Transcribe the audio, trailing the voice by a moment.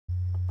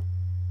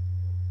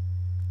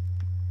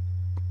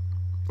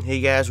Hey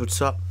guys,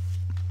 what's up?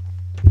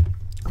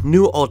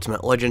 New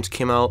Ultimate Legends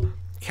came out.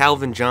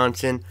 Calvin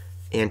Johnson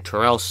and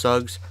Terrell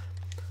Suggs.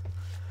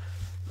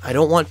 I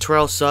don't want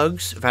Terrell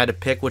Suggs. If I had to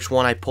pick which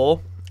one I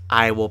pull,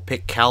 I will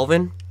pick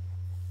Calvin.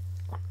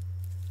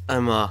 Too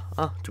bad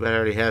I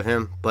already have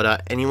him.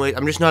 But anyway,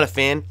 I'm just not a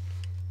fan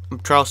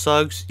of Terrell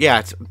Suggs. Yeah,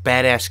 it's a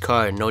badass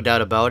card, no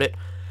doubt about it.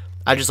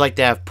 I just like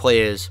to have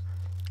players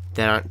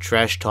that aren't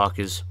trash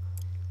talkers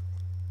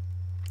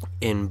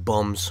in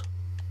Boomz.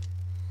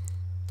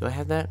 Do I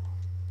have that?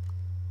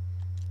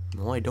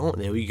 No, I don't.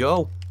 There we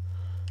go.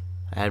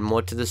 Add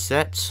more to the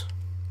sets.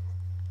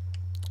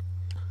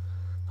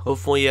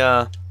 Hopefully,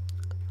 I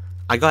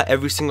got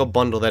every single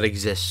bundle that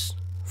exists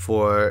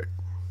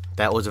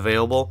that was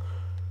available.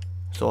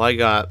 So I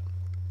got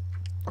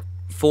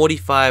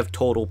 45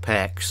 total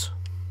packs.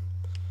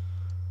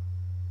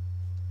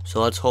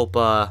 So let's hope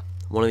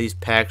one of these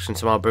packs can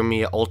somehow bring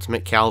me an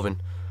Ultimate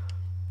Calvin.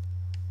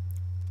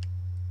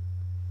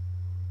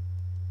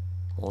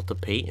 Walter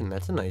Payton,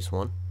 that's a nice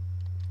one.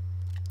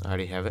 I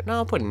already have it. No,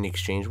 I'll put it in the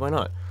exchange. Why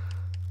not?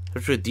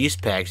 Especially with these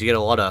packs, you get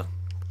a lot of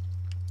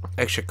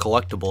extra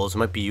collectibles. It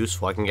might be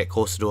useful. I can get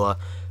closer to a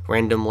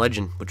random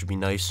legend, which would be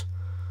nice.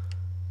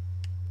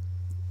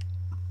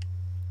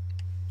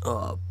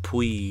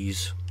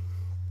 Please.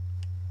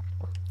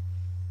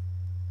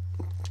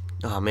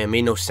 Oh man,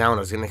 made no sound. I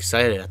was getting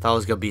excited. I thought it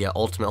was gonna be an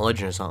Ultimate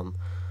Legend or something.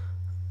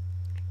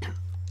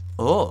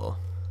 Oh.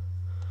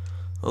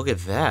 Look at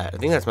that. I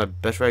think that's my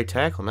best right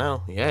tackle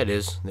now. Yeah, it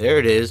is. There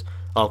it is.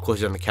 Oh, of course,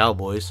 he's on the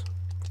Cowboys.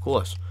 Of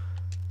course.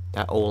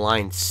 That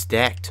O-line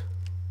stacked.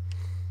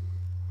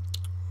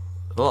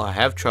 Oh, I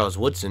have Charles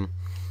Woodson.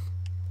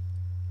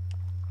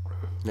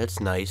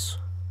 That's nice.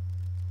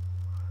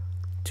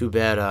 Too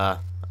bad,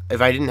 if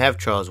I didn't have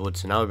Charles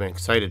Woodson, I would have been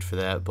excited for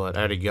that, but I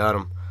already got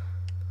him.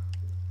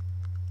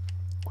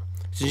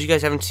 Since you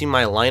guys haven't seen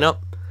my lineup,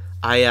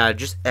 I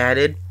just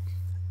added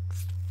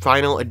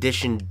Final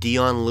Edition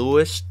Dion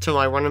Lewis to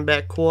my running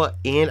back core,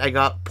 and I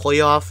got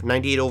playoff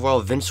 98 overall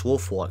Vince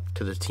Wilfork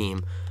to the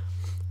team.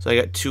 So I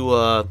got two,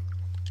 well,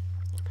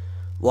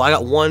 I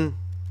got one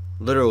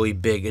literally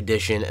big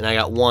edition, and I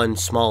got one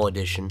small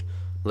edition,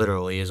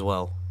 literally, as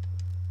well.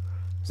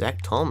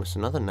 Zach Thomas,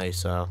 another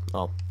nice, oh,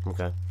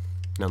 okay.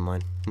 Never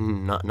mind.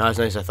 Not as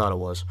nice as I thought it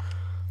was.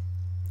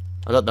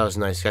 I thought that was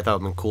nice. I thought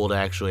it would have been cool to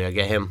actually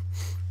get him.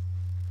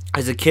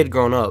 As a kid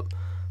growing up,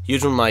 he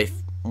was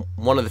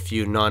one of the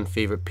few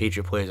non-favorite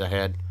Patriot players I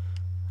had.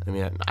 I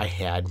mean, I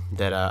had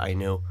that I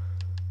knew.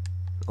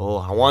 Oh,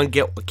 I want to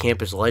get a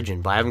campus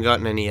legend, but I haven't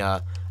gotten any.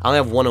 I only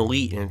have one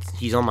elite, and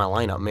he's on my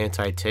lineup,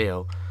 Manti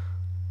Te'o.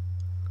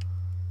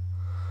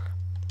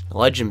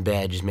 Legend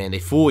badges, man, they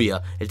fool you.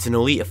 It's an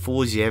elite, it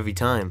fools you every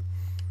time.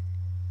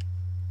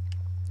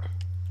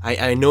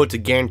 I know it's a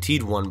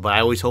guaranteed one, but I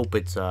always hope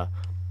it's I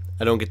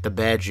don't get the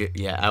badge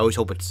yet. I always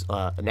hope it's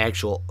an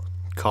actual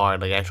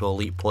card, like actual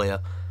elite player.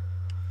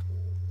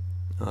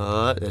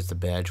 There's the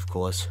badge, of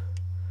course.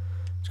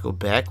 Let's go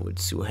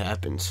backwards, see what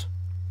happens.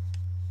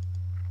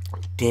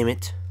 Damn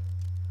it.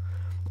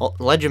 Well,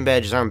 legend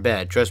badges aren't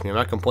bad. Trust me, I'm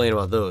not complaining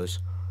about those.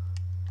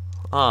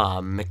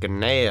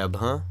 McNabb,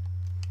 huh?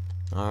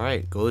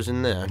 Alright, goes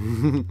in there.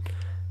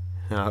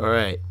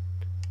 Alright.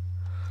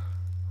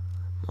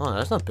 Oh,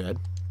 that's not bad.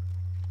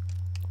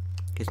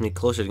 Gets me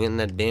closer to getting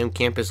that damn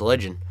campus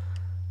legend.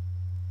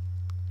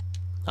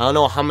 I don't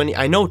know how many.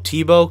 I know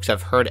Tebow, because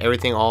I've heard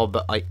everything all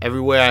about, like,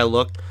 everywhere I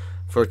look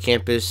for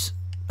campus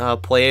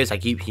players, I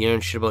keep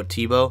hearing shit about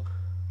Tebow.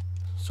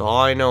 So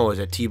all I know is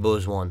that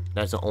Tebow's one.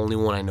 That's the only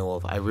one I know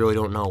of. I really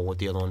don't know what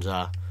the other ones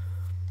are.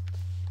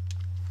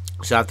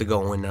 So I have to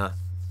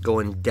go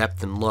in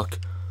depth and look.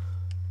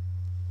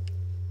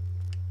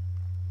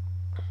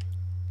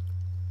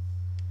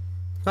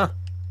 Huh.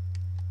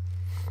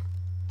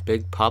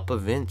 Big Papa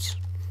Vince.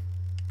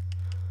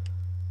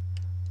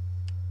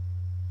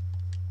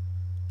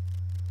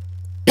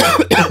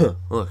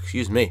 Oh,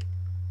 excuse me.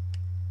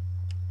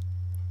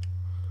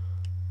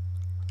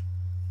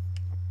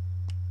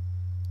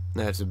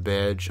 That's a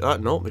badge. Oh,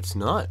 nope, it's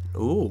not.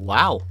 Ooh,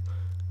 wow.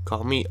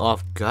 Caught me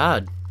off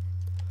guard.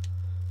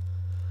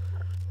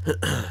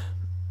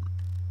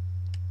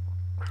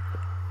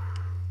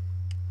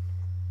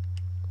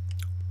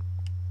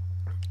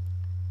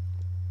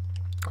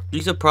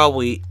 These are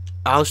probably...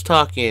 I was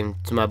talking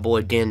to my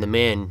boy Dan the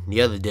Man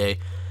the other day.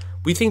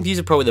 We think these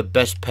are probably the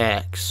best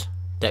packs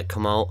that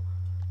come out.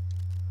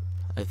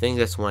 I think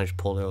that's the one I just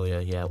pulled earlier.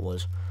 Yeah, it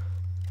was.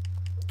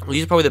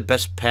 These are probably the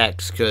best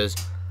packs because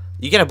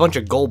you get a bunch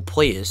of gold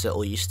players at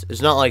least. It's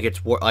not like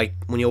it's like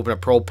when you open a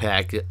pro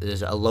pack,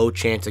 there's a low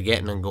chance of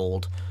getting a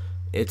gold.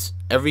 It's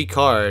every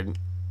card,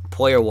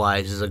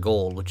 player-wise, is a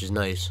gold, which is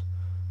nice.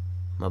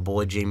 My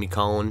boy Jamie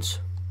Collins.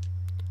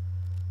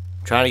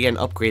 I'm trying to get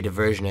an upgraded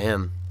version of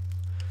him.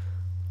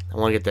 I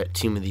want to get that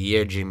Team of the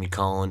Year Jamie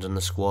Collins on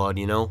the squad,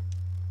 you know?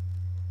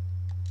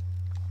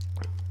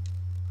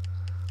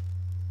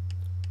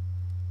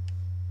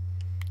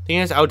 Thing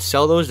is, I would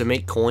sell those to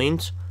make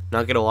coins.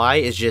 Not gonna lie,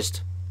 it's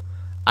just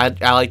I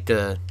like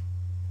to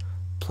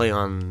play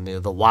on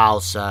the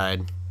wild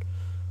side.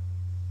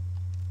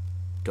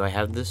 Do I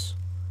have this?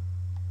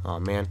 Oh,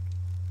 man.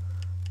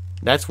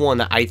 That's one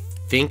that I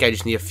think I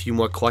just need a few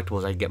more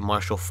collectibles. I get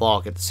Marshall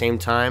Faulk. At the same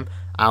time,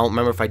 I don't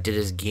remember if I did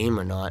his game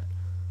or not.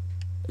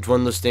 It's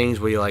one of those things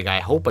where you're like, I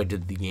hope I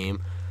did the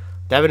game.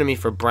 That happened to me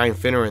for Brian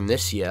Finneran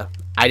this year.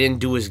 I didn't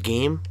do his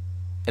game,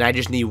 and I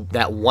just need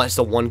that one. It's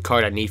the one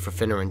card I need for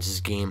Finneran's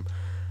game,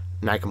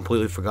 and I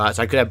completely forgot.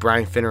 So I could have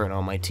Brian Finneran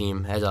on my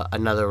team as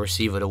another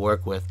receiver to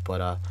work with,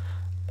 but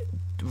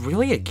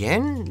really,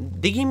 again?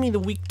 They gave me the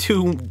week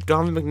 2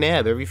 Donovan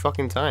McNabb every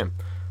fucking time.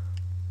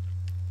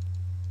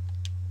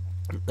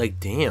 Like,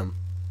 damn.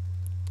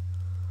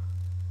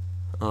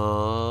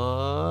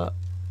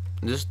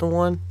 Is this the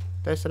one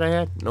that I said I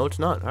had? No, it's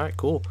not. Alright,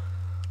 cool.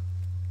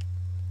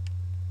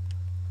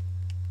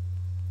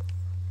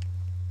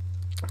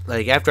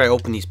 Like, after I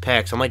open these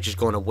packs, I might just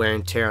go on a wear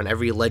and tear on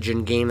every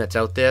legend game that's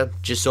out there,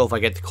 just so if I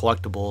get the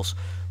collectibles,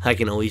 I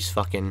can at least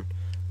fucking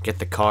get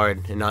the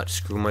card and not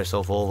screw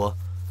myself over.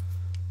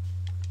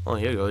 Oh,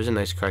 here we go. There's a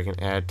nice card I can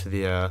add to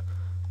the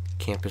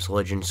Campus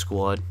Legend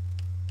squad.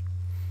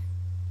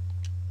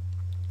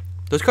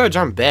 Those cards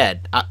aren't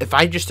bad. If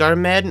I just started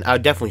Madden, I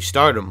would definitely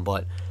start them,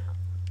 but,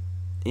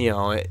 you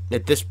know,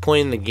 at this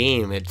point in the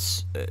game,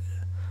 it's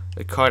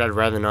a card I'd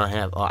rather not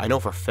have. Oh, I know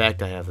for a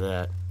fact I have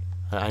that.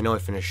 I know I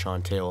finished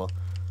Sean Taylor.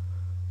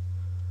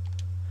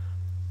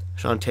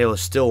 Sean Taylor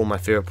is still one of my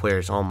favorite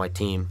players on my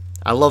team.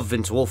 I love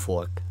Vince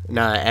Wilfork.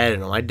 Now I added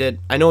him.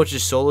 I know it's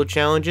just solo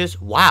challenges.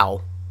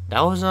 Wow.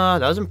 That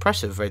was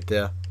impressive right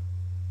there.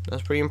 That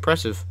was pretty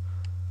impressive.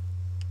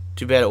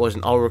 Too bad it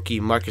wasn't all-rookie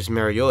Marcus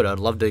Mariota. I'd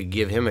love to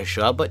give him a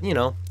shot, but, you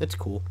know, it's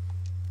cool.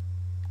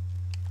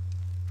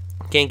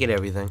 Can't get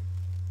everything.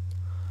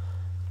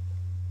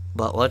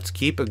 But let's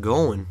keep it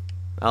going.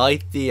 I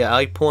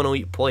like pulling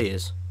elite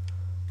players.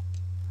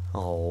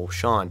 Oh,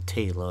 Sean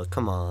Taylor,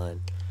 come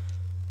on.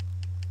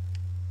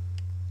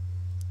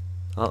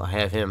 Oh, I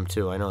have him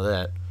too. I know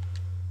that.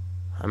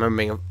 I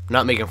remember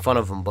not making fun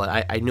of him,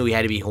 but I knew he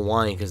had to be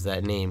Hawaiian because of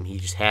that name. He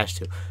just has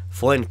to.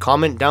 Flynn,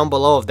 comment down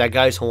below if that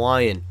guy's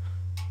Hawaiian.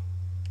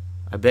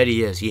 I bet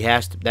he is. He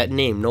has to. That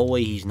name, no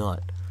way he's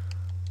not.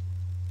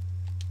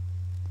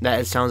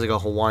 That sounds like a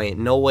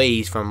Hawaiian. No way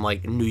he's from,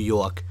 like, New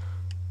York.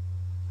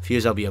 If he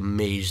is, I'll be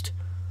amazed.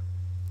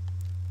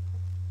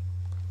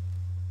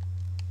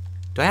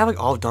 Do I have,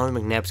 like, all of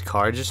Donovan McNabb's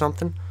cards or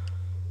something?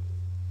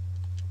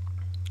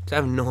 I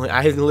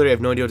literally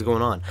have no idea what's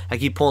going on. I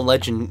keep pulling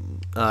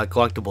legend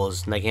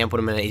collectibles, and I can't put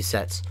them in any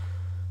sets.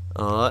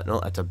 No,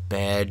 that's a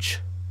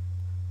badge.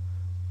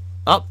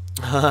 Oh,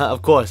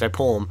 of course, I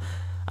pull him.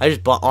 I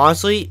just bought,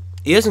 honestly,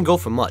 he doesn't go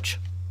for much.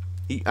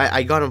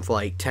 I got him for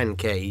like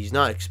 10K. He's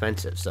not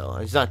expensive, so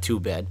it's not too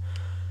bad.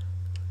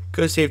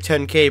 Could have saved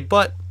 10K,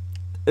 but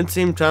at the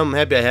same time, I'm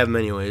happy I have him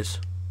anyways.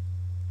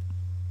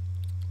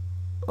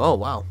 Oh,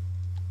 wow.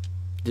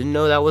 Didn't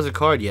know that was a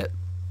card yet.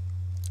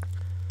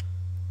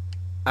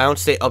 I don't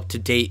stay up to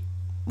date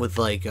with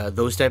like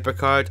those type of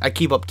cards. I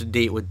keep up to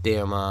date with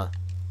damn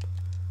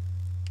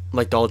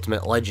like the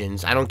Ultimate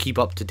Legends. I don't keep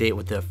up to date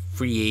with the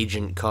free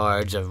agent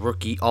cards, of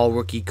all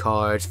rookie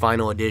cards,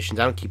 final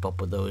editions. I don't keep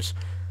up with those.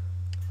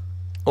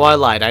 Oh, I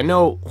lied. I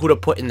know who to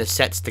put in the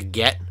sets to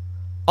get.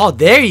 Oh,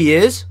 there he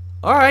is.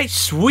 All right,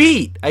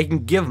 sweet. I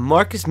can give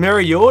Marcus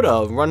Mariota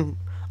a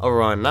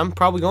run. I'm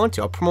probably going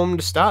to. I'll promote him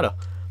to starter.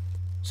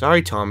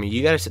 Sorry, Tommy.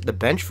 You gotta sit the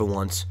bench for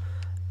once.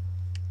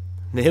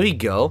 There we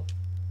go.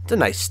 It's a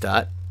nice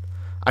start.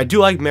 I do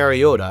like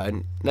Mariota,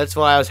 and that's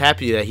why I was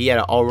happy that he had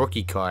an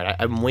all-rookie card.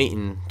 I'm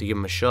waiting to give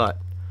him a shot.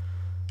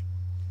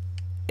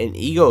 And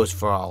he goes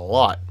for a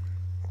lot.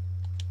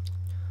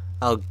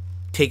 I'll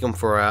take him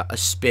for a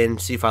spin,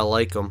 see if I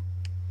like him.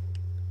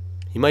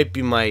 He might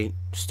be my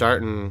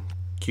starting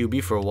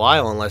QB for a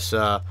while, unless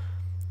I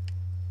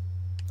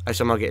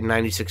somehow get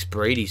 96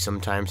 Brady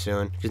sometime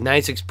soon. Because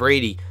 96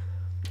 Brady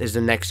is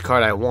the next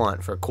card I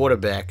want for a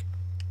quarterback.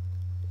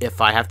 If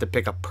I have to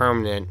pick a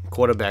permanent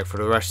quarterback for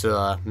the rest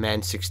of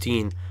Madden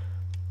 16.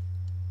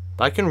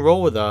 But I can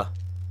roll with I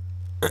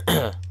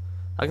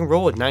can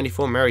roll with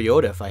 94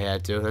 Mariota if I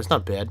had to. That's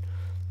not bad.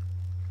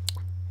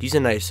 He's a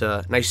nice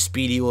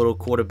speedy little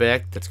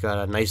quarterback that's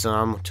got a nice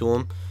arm to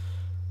him.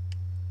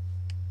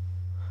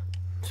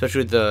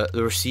 Especially with the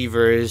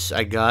receivers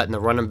I got and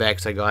the running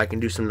backs I got, I can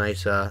do some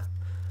nice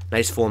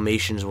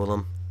formations with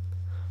them.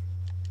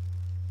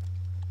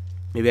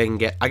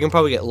 Maybe I can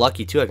probably get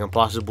lucky too. I can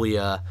possibly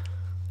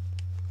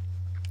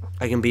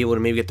I can be able to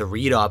maybe get the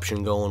read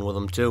option going with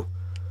them too.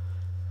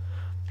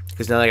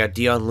 Because now I got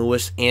Dion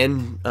Lewis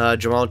and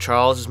Jamal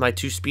Charles as my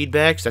 2 speed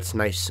backs. That's a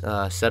nice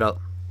setup.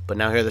 But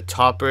now here are the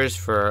toppers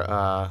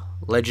for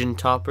legend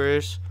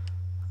toppers.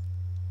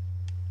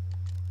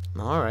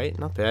 Alright,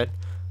 not bad.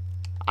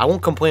 I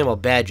won't complain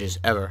about badges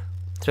ever.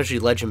 Especially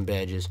legend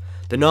badges.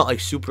 They're not like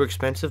super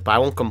expensive, but I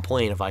won't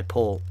complain if I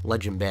pull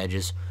legend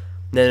badges.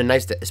 And then they're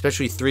nice,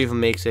 especially 3 of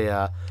them makes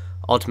a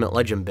ultimate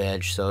legend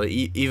badge. So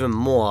even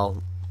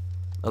more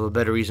of a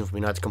better reason for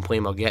me not to complain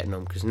about getting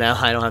them, because now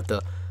I don't have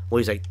to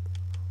waste like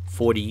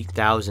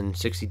 40,000,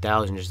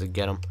 60,000 just to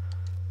get them.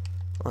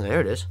 Oh, there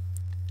it is.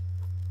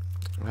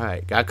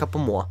 Alright, got a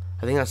couple more.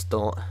 I think that's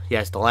the,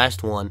 yeah, it's the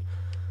last one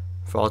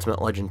for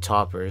Ultimate Legend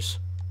toppers.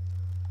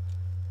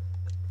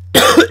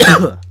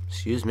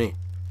 Excuse me.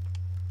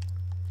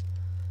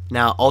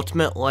 Now,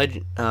 Ultimate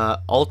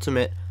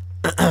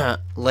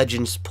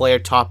Legends player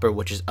topper,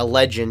 which is a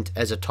legend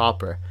as a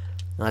topper.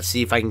 Let's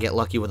see if I can get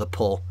lucky with a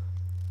pull.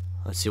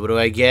 Let's see, what do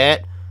I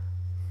get?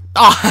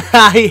 Oh,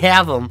 I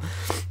have him.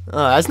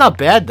 That's not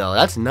bad, though.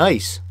 That's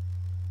nice.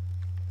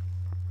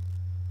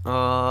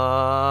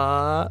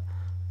 Rod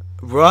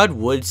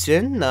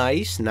Woodson.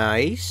 Nice,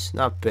 nice.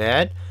 Not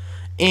bad.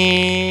 And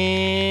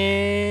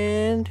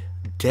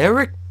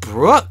Derek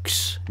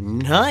Brooks.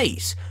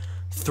 Nice.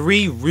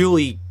 3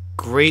 really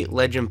great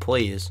legend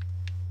players.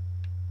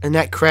 And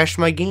that crashed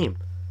my game.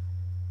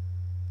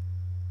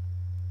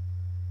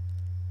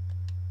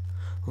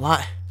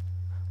 Why?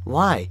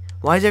 Why?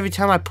 Why is every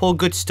time I pull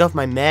good stuff,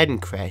 my Madden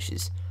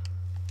crashes?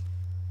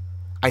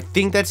 I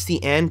think that's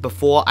the end.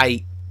 Before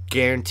I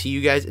guarantee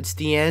you guys it's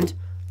the end,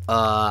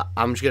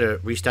 I'm just going to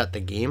restart the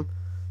game.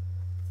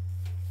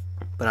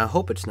 But I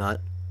hope it's not.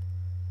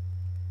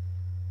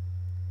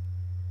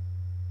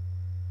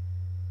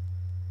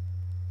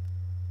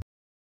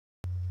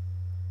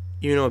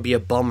 You know, it'd be a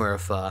bummer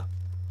if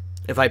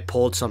I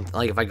pulled something,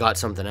 like if I got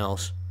something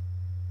else.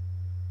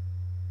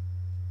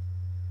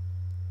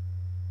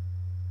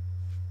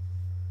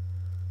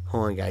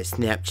 Hold on, guys.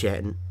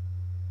 Snapchatting.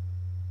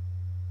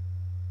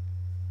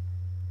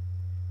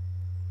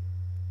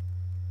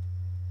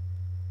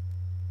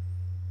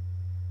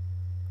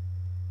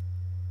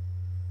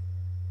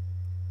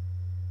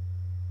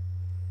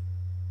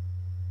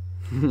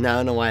 I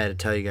don't know why I had to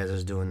tell you guys I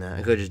was doing that.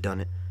 I could have just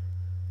done it.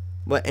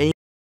 But anyways,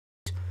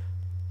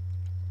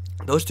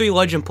 those 3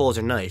 legend pulls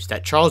are nice.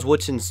 That Charles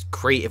Woodson's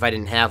great if I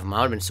didn't have him. I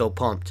would have been so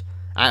pumped.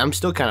 I'm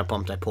still kind of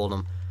pumped I pulled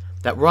him.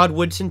 That Rod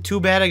Woodson, too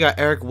bad I got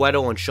Eric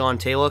Weddle and Sean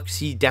Taylor, because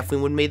he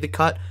definitely would have made the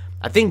cut.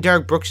 I think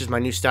Derek Brooks is my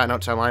new starting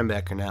outside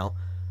linebacker now,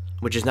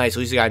 which is nice. At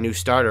least I got a new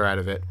starter out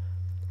of it.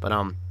 But,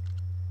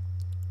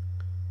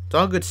 it's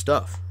all good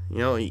stuff. You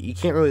know, you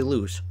can't really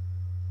lose.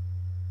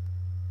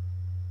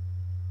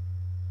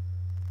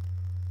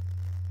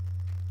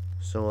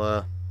 So,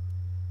 what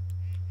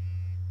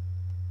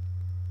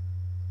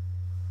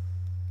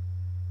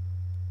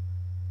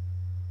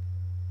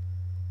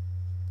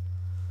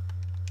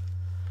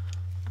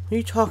are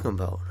you talking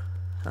about?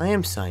 I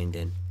am signed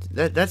in.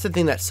 That's the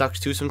thing that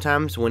sucks too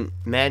sometimes when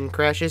Madden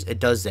crashes. It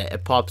does that.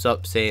 It pops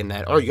up saying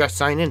that, oh, you got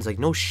signed in. It's like,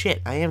 no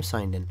shit, I am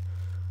signed in.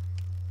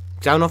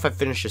 Because I don't know if I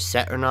finished a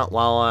set or not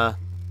while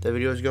the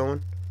video is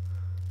going.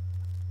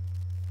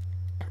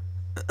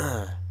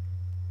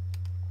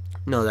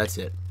 No, that's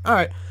it.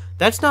 Alright,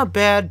 that's not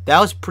bad. That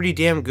was pretty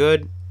damn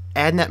good.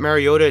 Adding that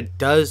Mariota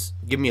does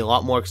give me a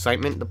lot more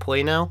excitement to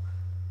play now.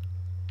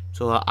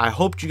 So I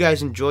hope you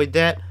guys enjoyed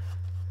that.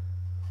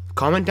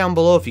 Comment down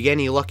below if you get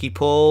any lucky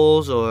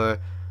pulls, or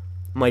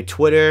my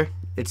Twitter.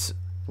 It's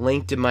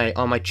linked in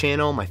on my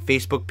channel, my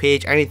Facebook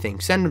page, anything.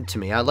 Send them to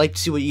me. I'd like to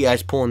see what you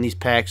guys pull in these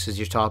packs as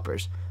your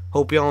toppers.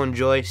 Hope you all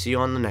enjoy. See you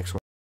on the next one.